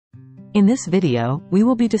In this video, we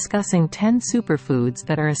will be discussing 10 superfoods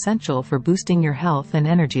that are essential for boosting your health and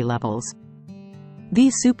energy levels.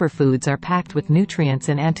 These superfoods are packed with nutrients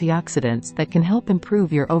and antioxidants that can help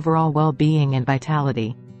improve your overall well-being and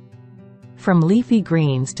vitality. From leafy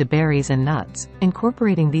greens to berries and nuts,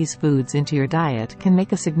 incorporating these foods into your diet can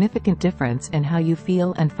make a significant difference in how you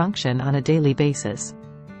feel and function on a daily basis.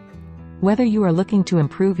 Whether you are looking to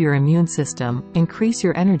improve your immune system, increase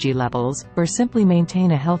your energy levels, or simply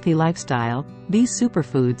maintain a healthy lifestyle, these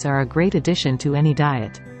superfoods are a great addition to any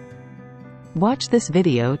diet. Watch this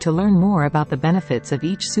video to learn more about the benefits of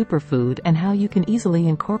each superfood and how you can easily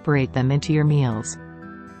incorporate them into your meals.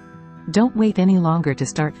 Don't wait any longer to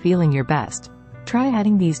start feeling your best. Try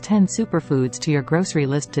adding these 10 superfoods to your grocery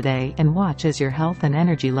list today and watch as your health and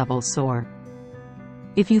energy levels soar.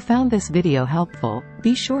 If you found this video helpful,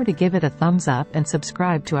 be sure to give it a thumbs up and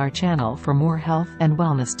subscribe to our channel for more health and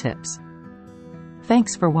wellness tips.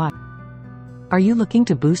 Thanks for watching. Are you looking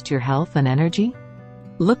to boost your health and energy?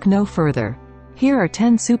 Look no further. Here are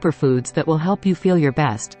 10 superfoods that will help you feel your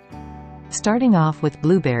best. Starting off with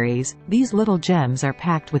blueberries, these little gems are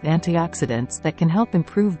packed with antioxidants that can help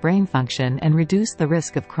improve brain function and reduce the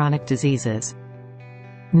risk of chronic diseases.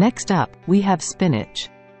 Next up, we have spinach.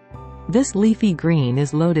 This leafy green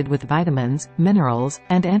is loaded with vitamins, minerals,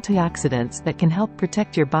 and antioxidants that can help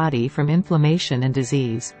protect your body from inflammation and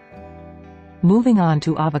disease. Moving on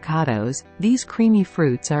to avocados, these creamy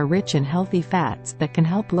fruits are rich in healthy fats that can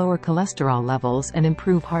help lower cholesterol levels and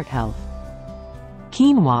improve heart health.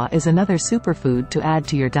 Quinoa is another superfood to add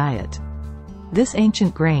to your diet. This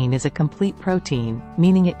ancient grain is a complete protein,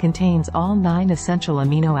 meaning it contains all 9 essential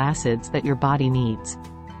amino acids that your body needs.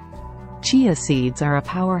 Chia seeds are a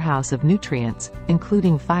powerhouse of nutrients,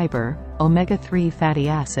 including fiber, omega-3 fatty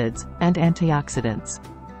acids, and antioxidants.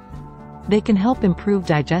 They can help improve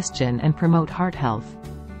digestion and promote heart health.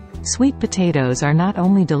 Sweet potatoes are not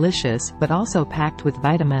only delicious but also packed with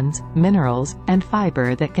vitamins, minerals, and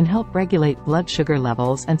fiber that can help regulate blood sugar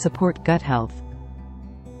levels and support gut health.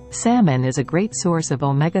 Salmon is a great source of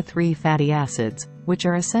omega-3 fatty acids, which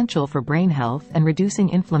are essential for brain health and reducing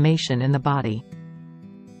inflammation in the body.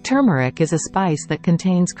 Turmeric is a spice that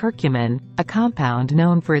contains curcumin, a compound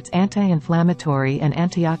known for its anti-inflammatory and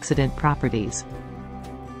antioxidant properties.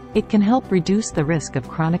 It can help reduce the risk of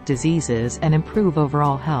chronic diseases and improve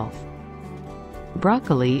overall health.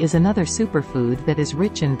 Broccoli is another superfood that is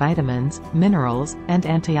rich in vitamins, minerals, and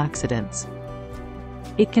antioxidants.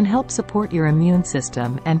 It can help support your immune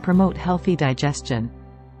system and promote healthy digestion.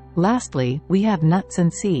 Lastly, we have nuts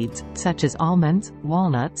and seeds, such as almonds,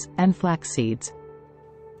 walnuts, and flax seeds.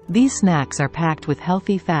 These snacks are packed with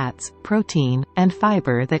healthy fats, protein, and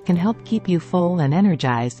fiber that can help keep you full and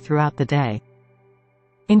energized throughout the day.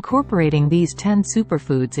 Incorporating these 10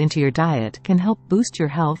 superfoods into your diet can help boost your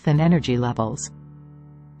health and energy levels.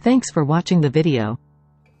 Thanks for watching the video.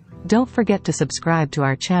 Don't forget to subscribe to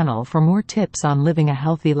our channel for more tips on living a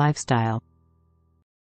healthy lifestyle.